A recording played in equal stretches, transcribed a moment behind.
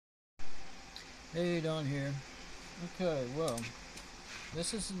Hey, Don here. Okay, well,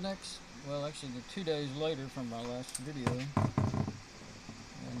 this is the next, well, actually, the 2 days later from my last video, and I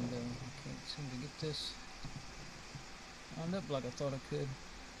can't seem to get this lined up like I thought I could.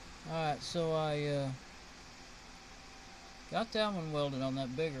 Alright, so I got that one welded on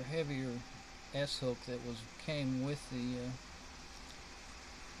that bigger, heavier S hook that came with the,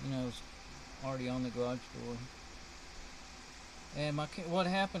 it was already on the garage door. And what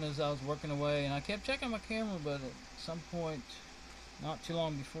happened is I was working away, and I kept checking my camera, but at some point, not too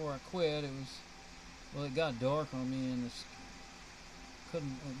long before I quit, it got dark on me, and it's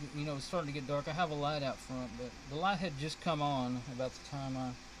couldn't, it was starting to get dark. I have a light out front, but the light had just come on about the time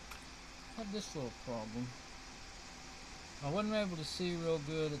I had this little problem. I wasn't able to see real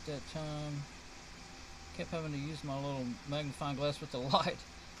good at that time. Kept having to use my little magnifying glass with the light,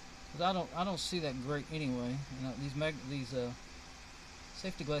 because I don't see that great anyway. These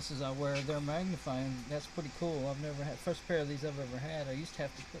safety glasses I wear, they're magnifying. That's pretty cool. I've never had first pair of these I've ever had. I used to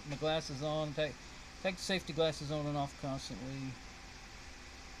have to put my glasses on, take the safety glasses on and off constantly.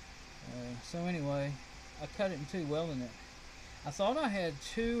 So anyway, I cut it in two, welding it. I thought I had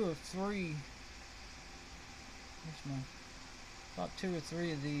two or three. I thought two or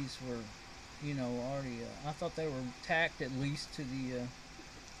three of these were, already. I thought they were tacked at least to the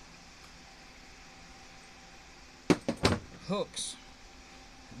hooks.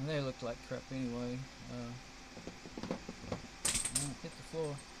 And they looked like crap anyway. Hit the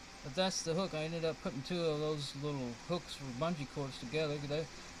floor. But that's the hook. I ended up putting two of those little hooks for bungee cords together.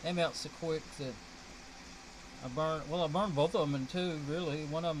 They melt so quick that I burned both of them in two. Really,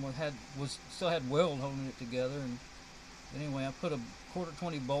 one of them still had weld holding it together. And anyway, I put a 1/4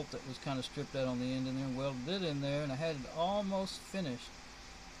 20 bolt that was kind of stripped out on the end in there and welded it in there, and I had it almost finished.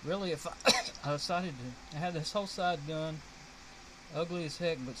 Really, if I decided to, I had this whole side done, ugly as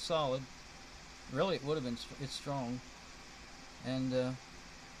heck but solid. Really, it would have been. It's strong, and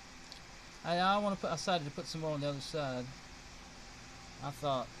I decided to put some more on the other side. I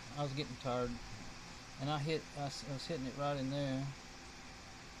thought I was getting tired, and I was hitting it right in there,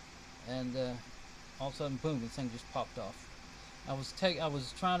 and all of a sudden, boom! The thing just popped off. I was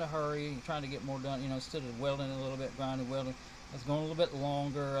trying to hurry, trying to get more done. Instead of welding a little bit, grinding, welding, I was going a little bit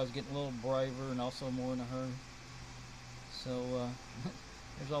longer. I was getting a little braver, and also more in a hurry. So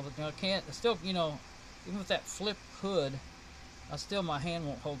there's all the. I can't. Still, even with that flip hood, my hand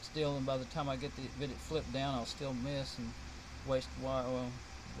won't hold still, and by the time I get it flipped down, I'll still miss and waste wire. Well,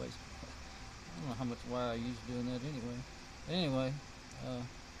 waste. I don't know how much wire I use doing that anyway. But anyway,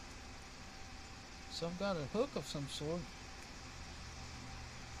 so I've got a hook of some sort,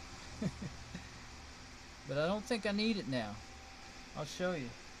 but I don't think I need it now. I'll show you.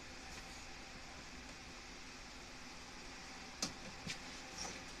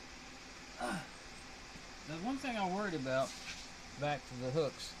 The one thing I worried about, back to the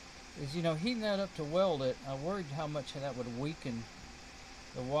hooks, is heating that up to weld it. I worried how much that would weaken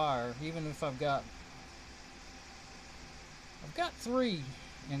the wire. Even if I've got three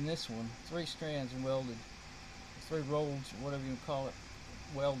in this one, three strands welded, three rolls, or whatever you call it,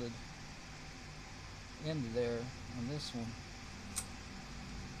 welded into there on this one.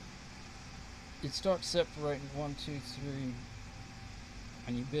 It starts separating 1, 2, 3,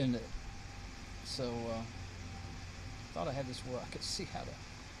 and you bend it. So I thought I had this where I could see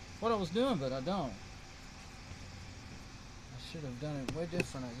what I was doing, but I don't. I should have done it way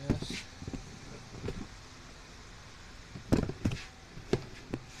different, I guess.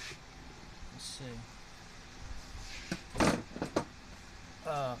 Let's see.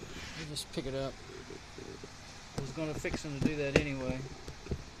 You just pick it up. I was going to fix them to do that anyway.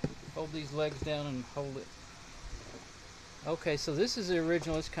 Hold these legs down and hold it. Okay, so this is the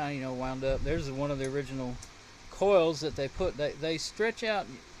original. It's kind of wound up. There's one of the original coils that they put. They stretch out,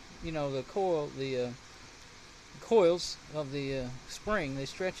 the coils of the spring. They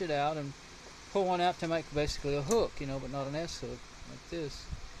stretch it out and pull one out to make basically a hook, but not an S hook like this.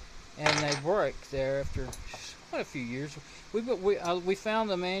 And they break there after quite a few years. We found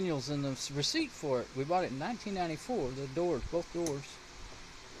the manuals and the receipt for it. We bought it in 1994. The doors, both doors.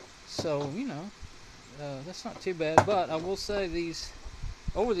 So that's not too bad. But I will say these,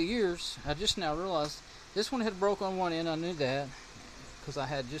 over the years, I just now realized this one had broke on one end. I knew that because I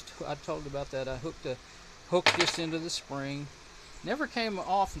told about that. I hooked a hook just into the spring. Never came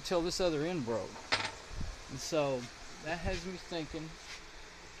off until this other end broke. And so that has me thinking.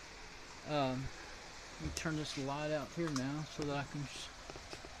 Let me turn this light out here now so that I can.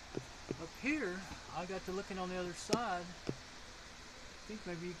 Up here, I got to looking on the other side. I think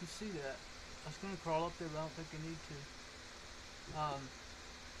maybe you can see that. I was going to crawl up there, but I don't think I need to.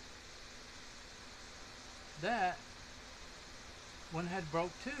 that one had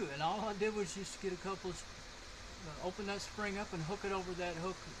broke too, and all I did was just get a couple of open that spring up and hook it over that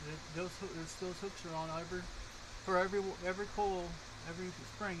hook. Those hooks are on every coil, every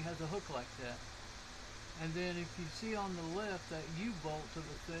spring has a hook like that. And then if you see on the left that U-bolt to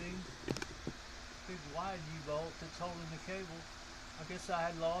the thing, big wide U-bolt that's holding the cable, I guess I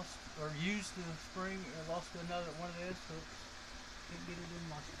had lost or used the spring or lost another one of the S hooks. Can't get it in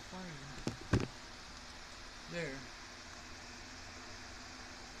my spring. There.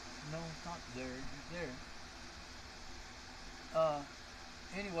 No, not there. There.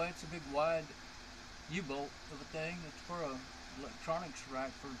 Anyway, it's a big wide U-bolt of a thing. It's for a electronics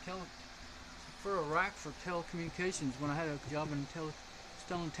rack for a rack for telecommunications. When I had a job in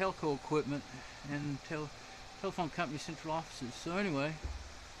selling telco equipment and telephone company central offices. So anyway,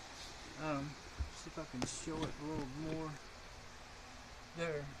 see if I can show it a little more.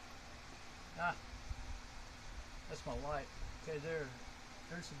 There. That's my light. Okay,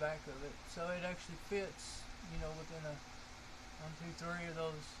 there's the back of it. So it actually fits, you know, within a 1, 2, 3 of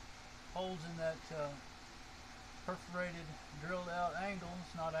those holes in that perforated, drilled out angle.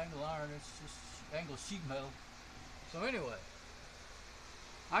 It's not angle iron, it's just angle sheet metal. So anyway,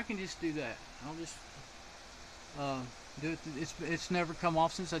 I can just do that. I'll just do it. It's never come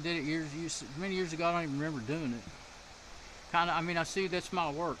off since I did it many years ago. I don't even remember doing it. Kinda, I mean, I see that's my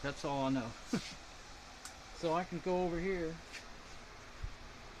work. That's all I know. So I can go over here,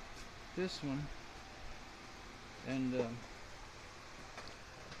 this one, and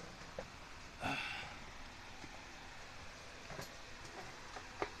I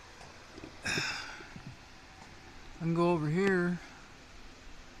can go over here,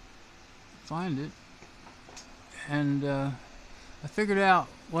 find it, and I figured out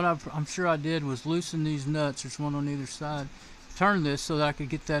what I'm sure I did was loosen these nuts. There's one on either side. Turn this so that I could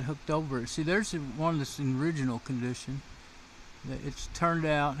get that hooked over it. See, there's one that's in original condition. It's turned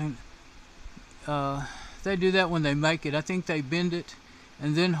out, and they do that when they make it. I think they bend it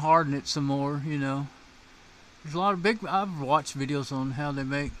and then harden it some more. You know, there's a lot of I've watched videos on how they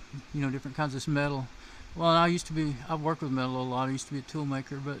make, you know, different kinds of metal. Well, I've worked with metal a lot. I used to be a tool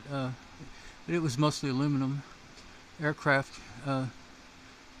maker, but it was mostly aluminum, aircraft,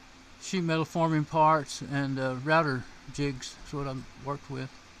 sheet metal forming parts, and router jigs. That's what I worked with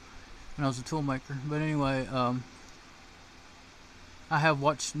when I was a tool maker. But anyway, I have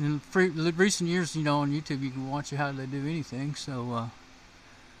watched in recent years, you know, on YouTube you can watch how they do anything. So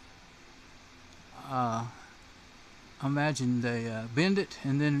I imagine they bend it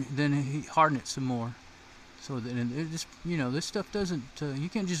and then harden it some more. So that it just, you know, this stuff doesn't, you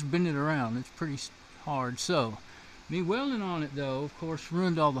can't just bend it around. It's pretty hard. So me welding on it though, of course,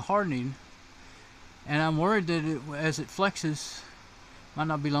 ruined all the hardening. And I'm worried that as it flexes, might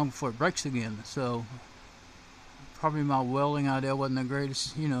not be long before it breaks again. So probably my welding idea wasn't the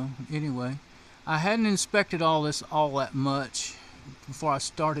greatest, you know. Anyway, I hadn't inspected all that much before I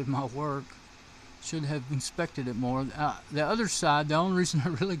started my work. Should have inspected it more. The other side, the only reason I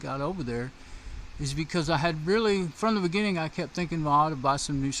really got over there is because I had really, from the beginning, I kept thinking, well, I ought to buy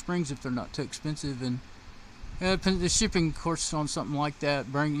some new springs if they're not too expensive. And the shipping, of course, on something like that,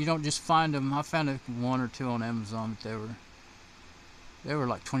 you don't just find them. I found one or two on Amazon, but they were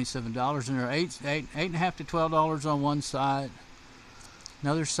like $27, and they're $8.50 to $12 on one site.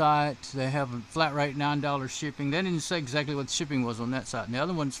 Another site, they have a flat rate $9 shipping. They didn't say exactly what the shipping was on that site. And the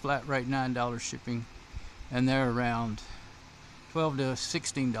other one's flat rate $9 shipping, and they're around $12 to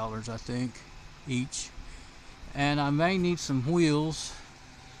 $16, I think, each. And I may need some wheels.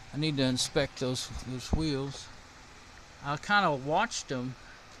 I need to inspect those wheels. I kind of watched them.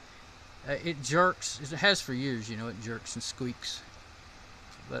 It jerks. It has for years, you know. It jerks and squeaks.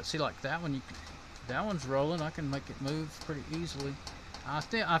 But see, like that one, that one's rolling. I can make it move pretty easily.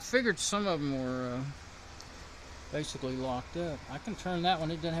 I figured some of them were basically locked up. I can turn that one.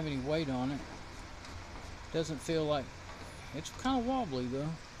 It doesn't have any weight on it. Doesn't feel like, it's kind of wobbly though.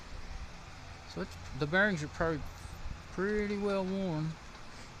 So the bearings are probably pretty well worn.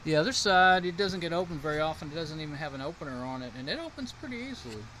 The other side, it doesn't get opened very often. It doesn't even have an opener on it, and it opens pretty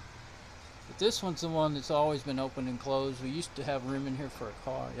easily. But this one's the one that's always been opened and closed. We used to have room in here for a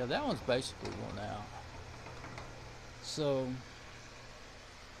car. Yeah, that one's basically worn out. So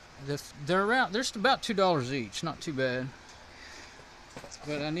they're around. They're about $2 each. Not too bad.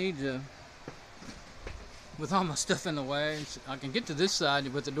 But I need to, with all my stuff in the way, I can get to this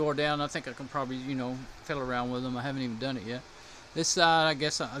side with the door down. I think I can probably, you know, fiddle around with them. I haven't even done it yet. This side, I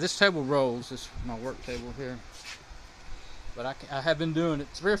guess, this table rolls. This is my work table here. But I have been doing it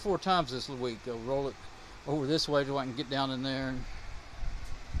 3 or 4 times this week. I'll roll it over this way so I can get down in there and,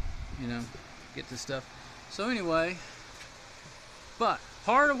 you know, get this stuff. So anyway, but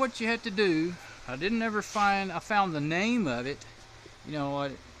part of what you had to do, I found the name of it, you know,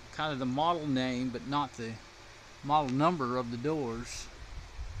 kind of the model name, but not the model number of the doors.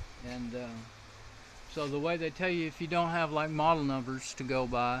 And so the way they tell you, if you don't have like model numbers to go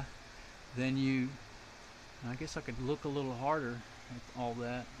by, then I guess I could look a little harder at all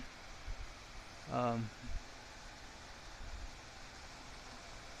that.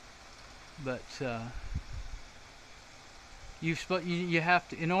 But you have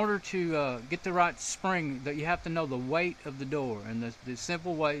to, in order to get the right spring, that you have to know the weight of the door. And the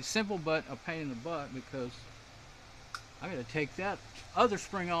simple but a pain in the butt, because I got to take that other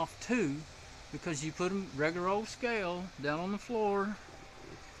spring off too, because you put them regular old scale down on the floor,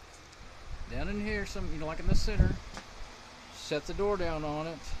 down in here, like in the center, set the door down on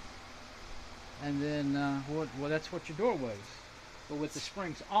it, and then well, that's what your door weighs. But with the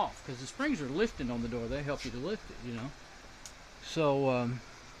springs off, because the springs are lifting on the door, they help you to lift it, you know. So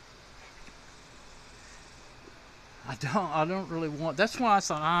I don't really want. That's why I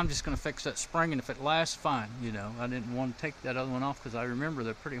thought I'm just going to fix that spring, and if it lasts, fine. You know, I didn't want to take that other one off because I remember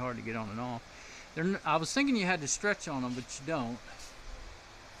they're pretty hard to get on and off. I was thinking you had to stretch on them, but you don't.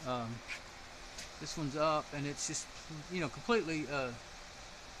 This one's up, and it's just, you know, completely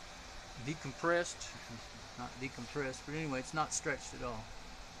decompressed. Not decompressed, but anyway, it's not stretched at all.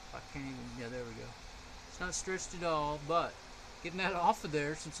 I can't even. Yeah, there we go. It's not stretched at all, but getting that off of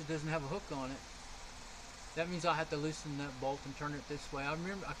there, since it doesn't have a hook on it, that means I have to loosen that bolt and turn it this way. I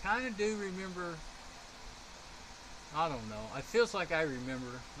kind of do remember, I don't know, it feels like I remember,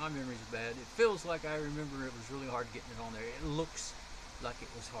 my memory's bad, it feels like I remember it was really hard getting it on there. It looks like it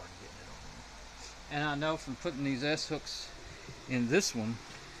was hard getting it on there. And I know from putting these S-hooks in this one,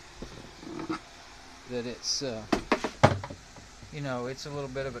 that it's, you know, it's a little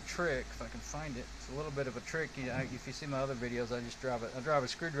bit of a trick, if I can find it. It's a little bit of a trick. If you see my other videos, I drive a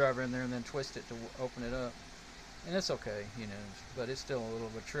screwdriver in there and then twist it to open it up. And it's okay, you know, but it's still a little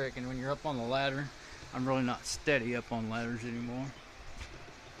of a trick. And when you're up on the ladder, I'm really not steady up on ladders anymore.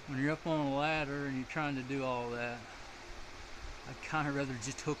 When you're up on a ladder and you're trying to do all that, I'd kind of rather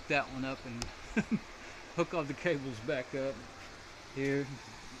just hook that one up and hook all the cables back up here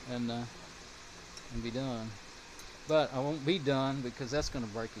and be done. But I won't be done, because that's going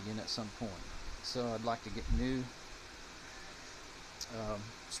to break again at some point. So I'd like to get new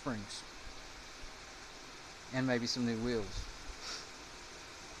springs and maybe some new wheels.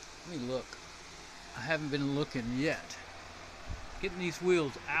 Let me look. I haven't been looking yet. Getting these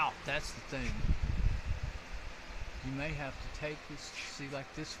wheels out, that's the thing. You may have to take this, see,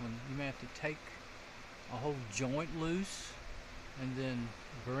 like this one, you may have to take a whole joint loose and then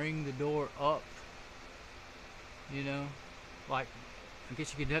bring the door up. You know, like, I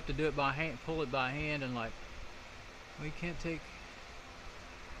guess you could have to do it by hand, pull it by hand, and like, well, you can't take,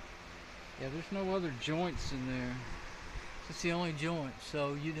 yeah, there's no other joints in there. It's the only joint,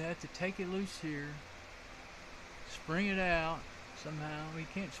 so you'd have to take it loose here, spring it out somehow. You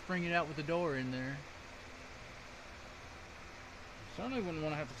can't spring it out with the door in there. So I wouldn't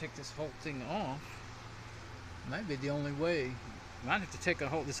want to have to take this whole thing off. Might be the only way. Might have to take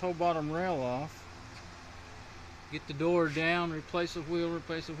this whole bottom rail off. Get the door down, replace a wheel,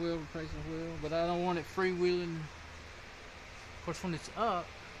 replace a wheel, replace a wheel. But I don't want it freewheeling. Of course, when it's up,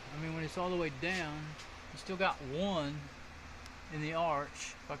 I mean, when it's all the way down, you still got one in the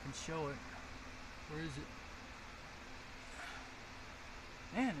arch. If I can show it. Where is it?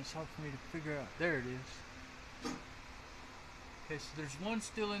 Man, it's hard for me to figure out. There it is. Okay, so there's one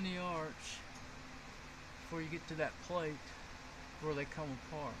still in the arch before you get to that plate where they come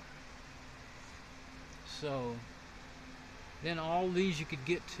apart. So then all these you could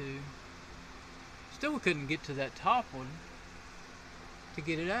get to. Still, we couldn't get to that top one to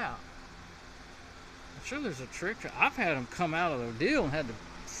get it out. I'm sure there's a trick. I've had them come out of the deal and had to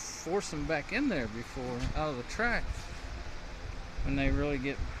force them back in there before, out of the track, when they really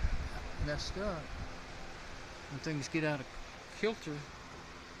get messed up. When things get out of kilter.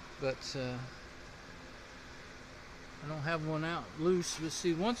 But I don't have one out loose. Let's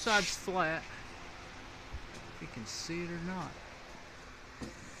see, one side's flat. If you can see it or not.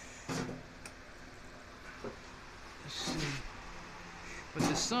 Let's see. With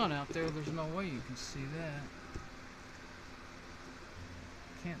the sun out there, there's no way you can see that.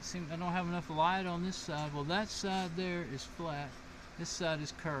 Can't seem, I don't have enough light on this side. Well, that side there is flat. This side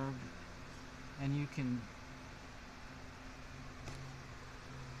is curved. And you can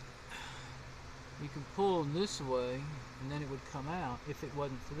pull this way, and then it would come out if it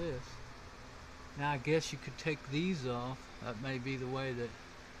wasn't for this. Now I guess you could take these off. That may be the way that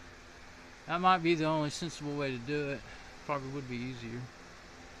That might be the only sensible way to do it. Probably would be easier.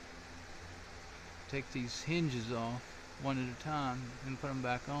 Take these hinges off one at a time and put them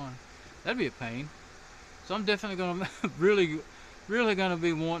back on. That'd be a pain. So I'm definitely gonna really gonna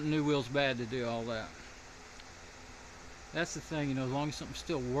be wanting new wheels bad to do all that. That's the thing, as long as something's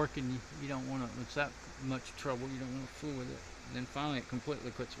still working, you don't want to. It's that much trouble. You don't want to fool with it. And then finally, it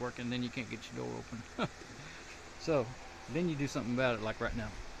completely quits working. Then you can't get your door open. So then you do something about it, like right now.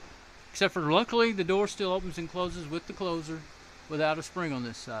 Except for luckily, the door still opens and closes with the closer, without a spring on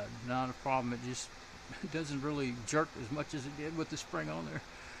this side. Not a problem. It just doesn't really jerk as much as it did with the spring on there.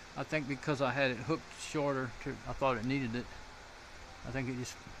 I think because I had it hooked shorter, I thought it needed it. I think it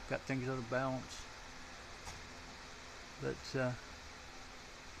just got things out of balance. But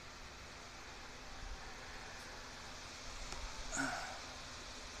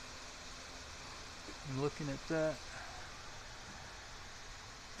I'm looking at that.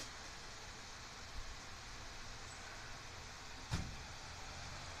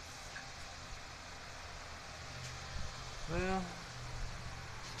 Well,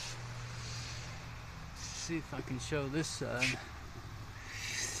 see if I can show this side.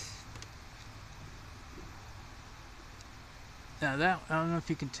 Now that, I don't know if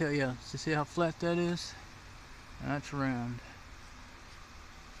you can tell, yeah, so see how flat that is? That's round.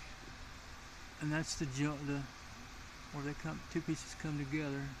 And that's the where they come, two pieces come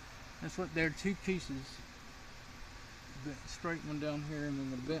together. That's what they're, two pieces. The straight one down here and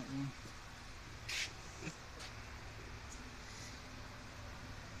then the bent one.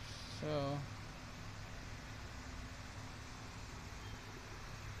 So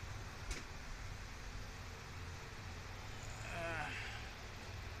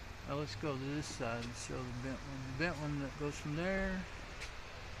well, let's go to this side and show the bent one. The bent one that goes from there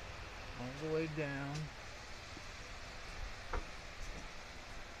all the way down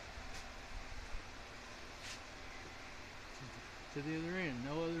to the other end.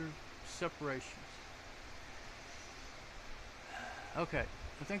 No other separations. Okay,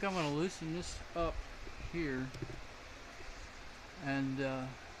 I think I'm going to loosen this up here and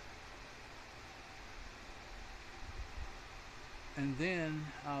then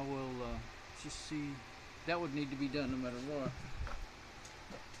I will just see. That would need to be done no matter what.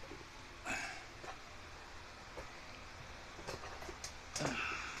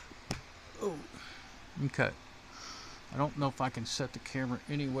 Oh, okay. I don't know if I can set the camera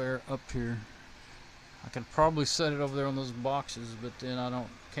anywhere up here. I can probably set it over there on those boxes, but then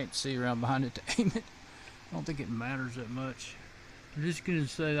can't see around behind it to aim it. I don't think it matters that much. I'm just gonna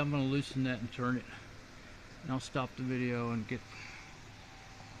say I'm gonna loosen that and turn it, and I'll stop the video and get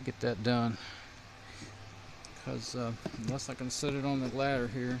that done. Because unless I can set it on the ladder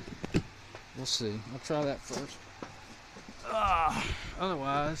here, we'll see. I'll try that first.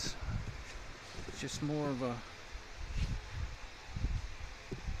 Otherwise, it's just more of a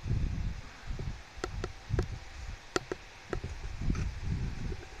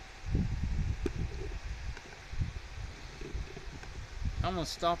I'm gonna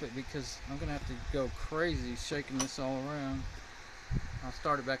stop it because I'm gonna have to go crazy shaking this all around. I'll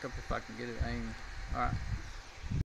start it back up if I can get it aimed. Alright.